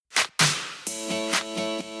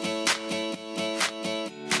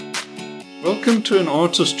Welcome to An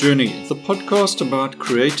Artist Journey, the podcast about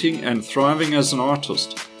creating and thriving as an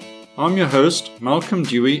artist. I'm your host, Malcolm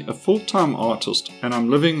Dewey, a full-time artist, and I'm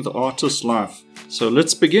living the artist life. So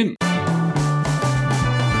let's begin.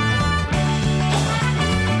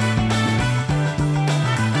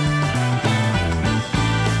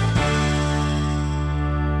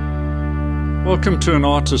 Welcome to An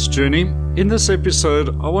Artist Journey. In this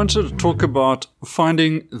episode, I wanted to talk about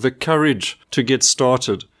finding the courage to get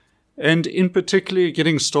started, and in particular,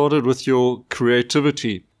 getting started with your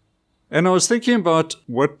creativity. And I was thinking about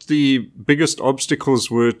what the biggest obstacles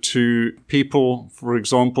were to people, for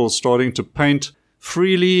example, starting to paint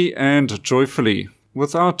freely and joyfully,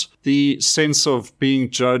 without the sense of being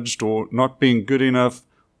judged or not being good enough,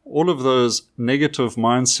 all of those negative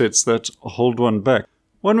mindsets that hold one back.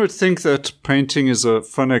 One would think that painting is a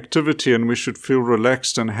fun activity and we should feel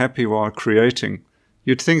relaxed and happy while creating.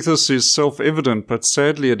 You'd think this is self-evident, but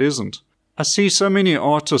sadly it isn't. I see so many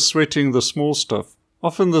artists sweating the small stuff.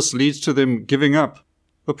 Often this leads to them giving up.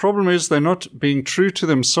 The problem is they're not being true to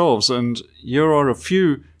themselves, and here are a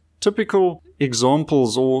few typical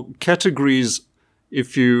examples or categories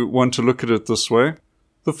if you want to look at it this way.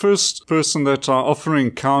 The first person that I often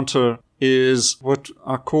encounter is what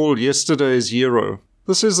I call yesterday's hero.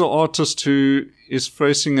 This is an artist who is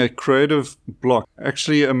facing a creative block,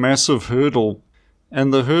 actually a massive hurdle,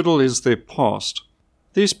 and the hurdle is their past.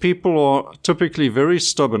 These people are typically very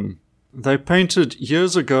stubborn. They painted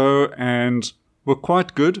years ago and were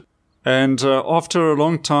quite good, and after a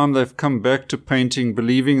long time they've come back to painting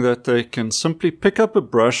believing that they can simply pick up a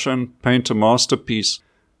brush and paint a masterpiece,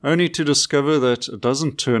 only to discover that it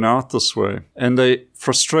doesn't turn out this way, and they're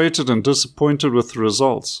frustrated and disappointed with the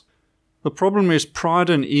results. The problem is pride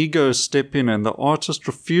and ego step in, and the artist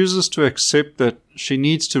refuses to accept that she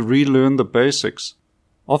needs to relearn the basics.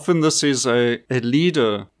 Often this is a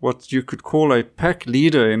leader, what you could call a pack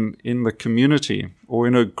leader in the community or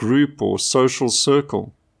in a group or social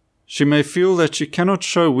circle. She may feel that she cannot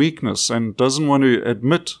show weakness and doesn't want to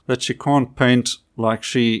admit that she can't paint like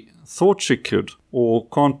she thought she could or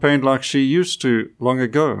can't paint like she used to long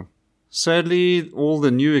ago. Sadly, all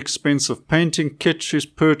the new expensive painting kit she's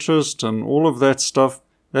purchased and all of that stuff,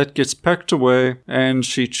 that gets packed away and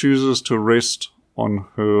she chooses to rest on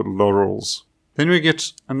her laurels. Then we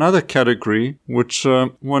get another category, which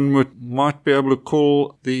one might be able to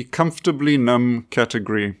call the comfortably numb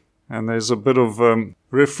category. And there's a bit of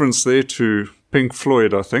reference there to Pink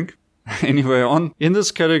Floyd, I think. Anyway, in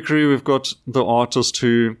this category, we've got the artist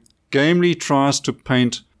who gamely tries to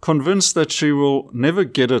paint, convinced that she will never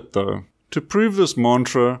get it though. To prove this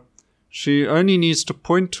mantra, she only needs to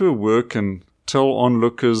point to her work and tell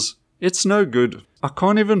onlookers, "It's no good. I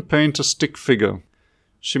can't even paint a stick figure."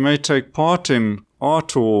 She may take part in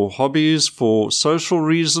art or hobbies for social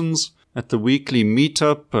reasons at the weekly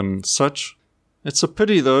meetup and such. It's a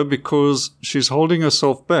pity though, because she's holding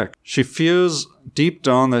herself back. She fears deep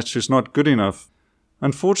down that she's not good enough.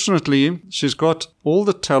 Unfortunately, she's got all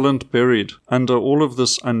the talent buried under all of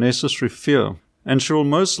this unnecessary fear, and she will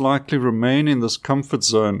most likely remain in this comfort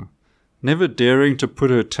zone, never daring to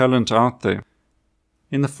put her talent out there.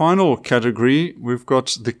 In the final category, we've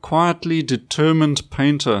got the quietly determined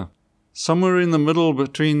painter. Somewhere in the middle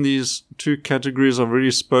between these two categories I've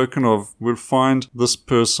already spoken of, we'll find this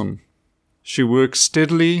person. She works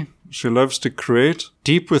steadily. She loves to create.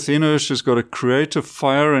 Deep within her, she's got a creative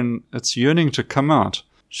fire and it's yearning to come out.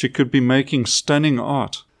 She could be making stunning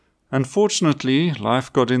art. Unfortunately,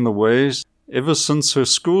 life got in the way ever since her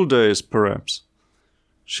school days, perhaps.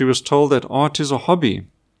 She was told that art is a hobby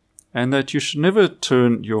and that you should never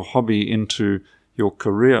turn your hobby into your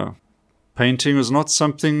career. Painting was not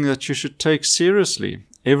something that you should take seriously.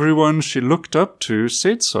 Everyone she looked up to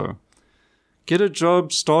said so. Get a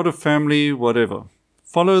job, start a family, whatever.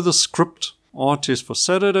 Follow the script. Art is for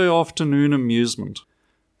Saturday afternoon amusement.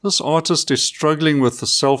 This artist is struggling with the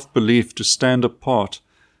self-belief to stand apart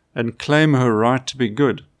and claim her right to be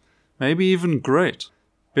good, maybe even great.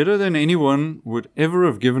 Better than anyone would ever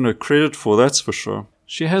have given her credit for, that's for sure.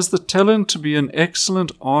 She has the talent to be an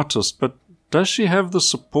excellent artist, but does she have the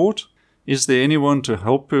support? Is there anyone to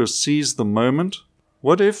help her seize the moment?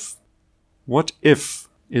 What if? What if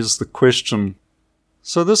is the question.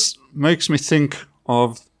 So this makes me think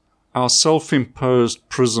of our self-imposed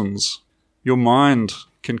prisons. Your mind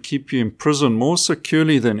can keep you in prison more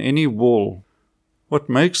securely than any wall. What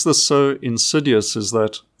makes this so insidious is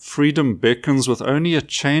that freedom beckons with only a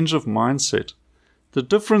change of mindset. The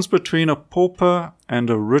difference between a pauper and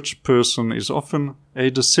a rich person is often a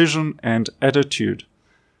decision and attitude.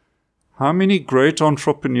 How many great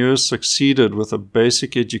entrepreneurs succeeded with a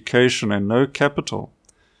basic education and no capital?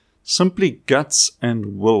 simply guts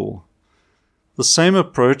and will. The same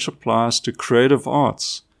approach applies to creative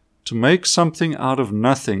arts. To make something out of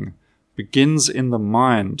nothing begins in the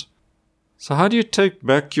mind. So how do you take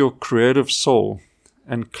back your creative soul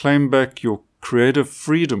and claim back your creative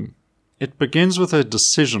freedom? It begins with a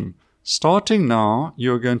decision. Starting now,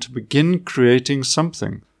 you are going to begin creating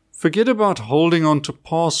something. Forget about holding on to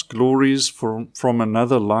past glories from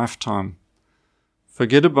another lifetime.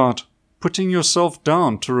 Forget about putting yourself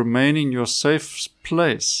down to remain in your safe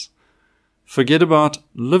place. Forget about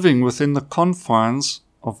living within the confines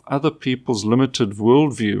of other people's limited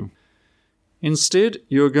worldview. Instead,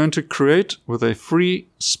 you are going to create with a free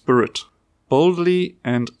spirit, boldly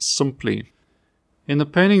and simply. In the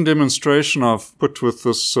painting demonstration I've put with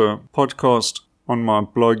this podcast on my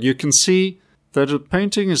blog, you can see that a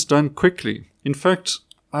painting is done quickly. In fact,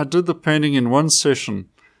 I did the painting in one session.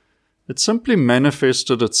 It simply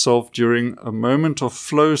manifested itself during a moment of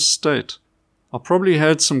flow state. I probably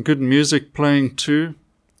had some good music playing too,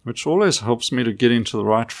 which always helps me to get into the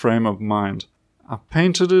right frame of mind. I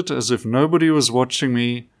painted it as if nobody was watching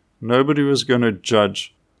me, nobody was going to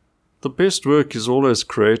judge. The best work is always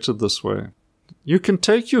created this way. You can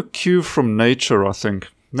take your cue from nature, I think.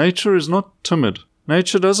 Nature is not timid.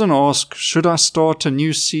 Nature doesn't ask, should I start a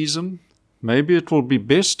new season? Maybe it will be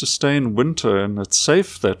best to stay in winter and it's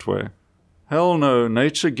safe that way. Hell no,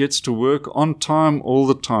 nature gets to work on time all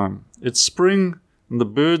the time. It's spring and the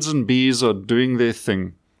birds and bees are doing their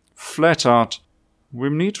thing. Flat out. We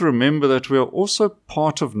need to remember that we are also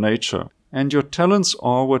part of nature, and your talents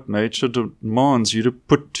are what nature demands you to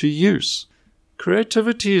put to use.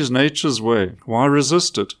 Creativity is nature's way. Why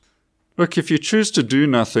resist it? Look, if you choose to do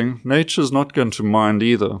nothing, nature's not going to mind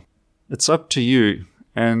either. It's up to you,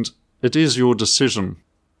 and it is your decision.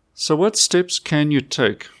 So what steps can you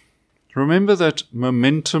take? Remember that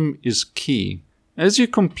momentum is key. As you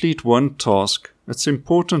complete one task, it's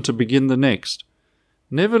important to begin the next.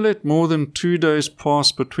 Never let more than 2 days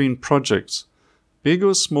pass between projects. Big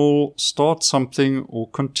or small, start something or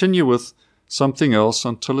continue with something else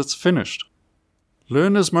until it's finished.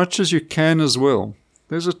 Learn as much as you can as well.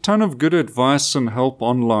 There's a ton of good advice and help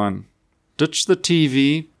online. Ditch the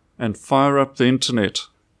TV and fire up the internet.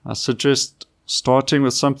 I suggest starting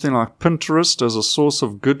with something like Pinterest as a source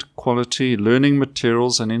of good quality learning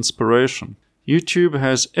materials and inspiration. YouTube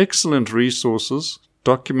has excellent resources,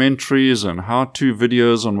 documentaries and how-to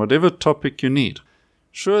videos on whatever topic you need.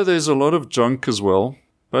 Sure, there's a lot of junk as well,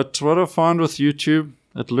 but what I find with YouTube,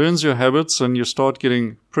 it learns your habits and you start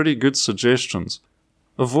getting pretty good suggestions.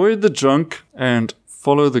 Avoid the junk and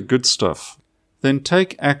follow the good stuff. Then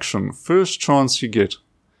take action, first chance you get.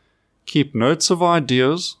 Keep notes of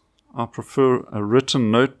ideas. I prefer a written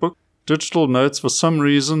notebook. Digital notes, for some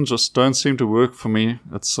reason, just don't seem to work for me.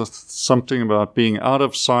 It's something about being out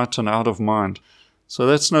of sight and out of mind. So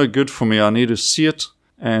that's no good for me. I need to see it,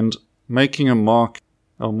 and making a mark,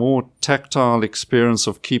 a more tactile experience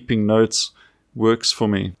of keeping notes, works for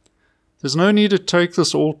me. There's no need to take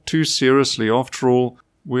this all too seriously. After all,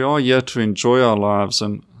 we are here to enjoy our lives,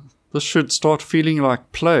 and this should start feeling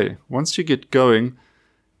like play. Once you get going,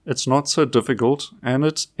 it's not so difficult, and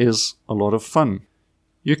it is a lot of fun.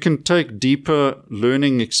 You can take deeper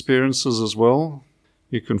learning experiences as well.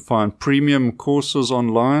 You can find premium courses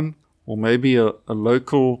online, or maybe a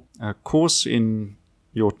local course in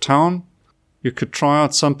your town. You could try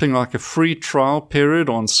out something like a free trial period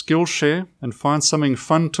on Skillshare and find something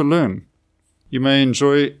fun to learn. You may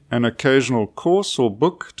enjoy an occasional course or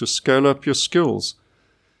book to scale up your skills.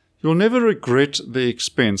 You'll never regret the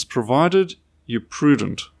expense, provided you're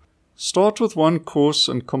prudent. Start with one course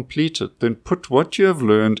and complete it, then put what you have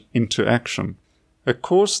learned into action. A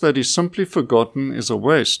course that is simply forgotten is a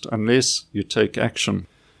waste unless you take action.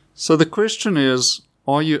 So the question is,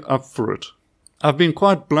 are you up for it? I've been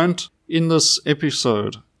quite blunt in this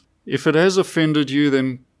episode. If it has offended you,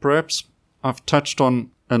 then perhaps I've touched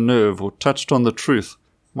on a nerve or touched on the truth.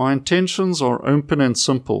 My intentions are open and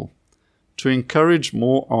simple, to encourage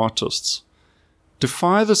more artists.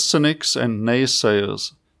 Defy the cynics and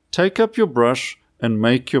naysayers. Take up your brush and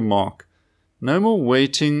make your mark. No more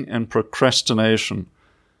waiting and procrastination.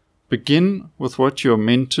 Begin with what you are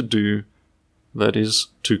meant to do, that is,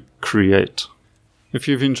 to create. If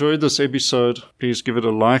you've enjoyed this episode, please give it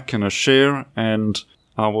a like and a share, and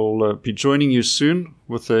I will be joining you soon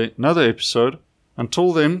with another episode.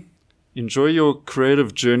 Until then, enjoy your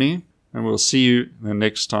creative journey, and we'll see you the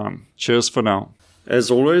next time. Cheers for now.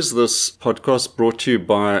 As always, this podcast brought to you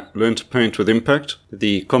by Learn to Paint with Impact,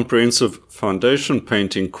 the comprehensive foundation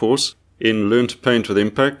painting course. In Learn to Paint with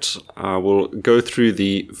Impact, I will go through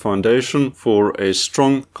the foundation for a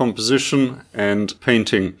strong composition and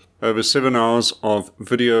painting over 7 hours of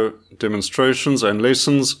video demonstrations and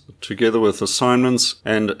lessons, together with assignments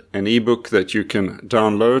and an ebook that you can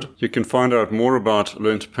download. You can find out more about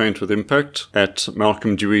Learn to Paint with Impact at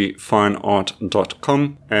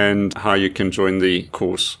malcolmdeweyfineart.com and how you can join the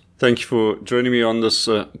course. Thank you for joining me on this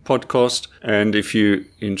podcast. And if you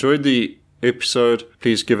enjoyed the episode,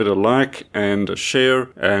 please give it a like and a share.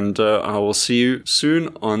 And I will see you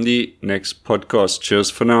soon on the next podcast.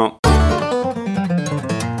 Cheers for now.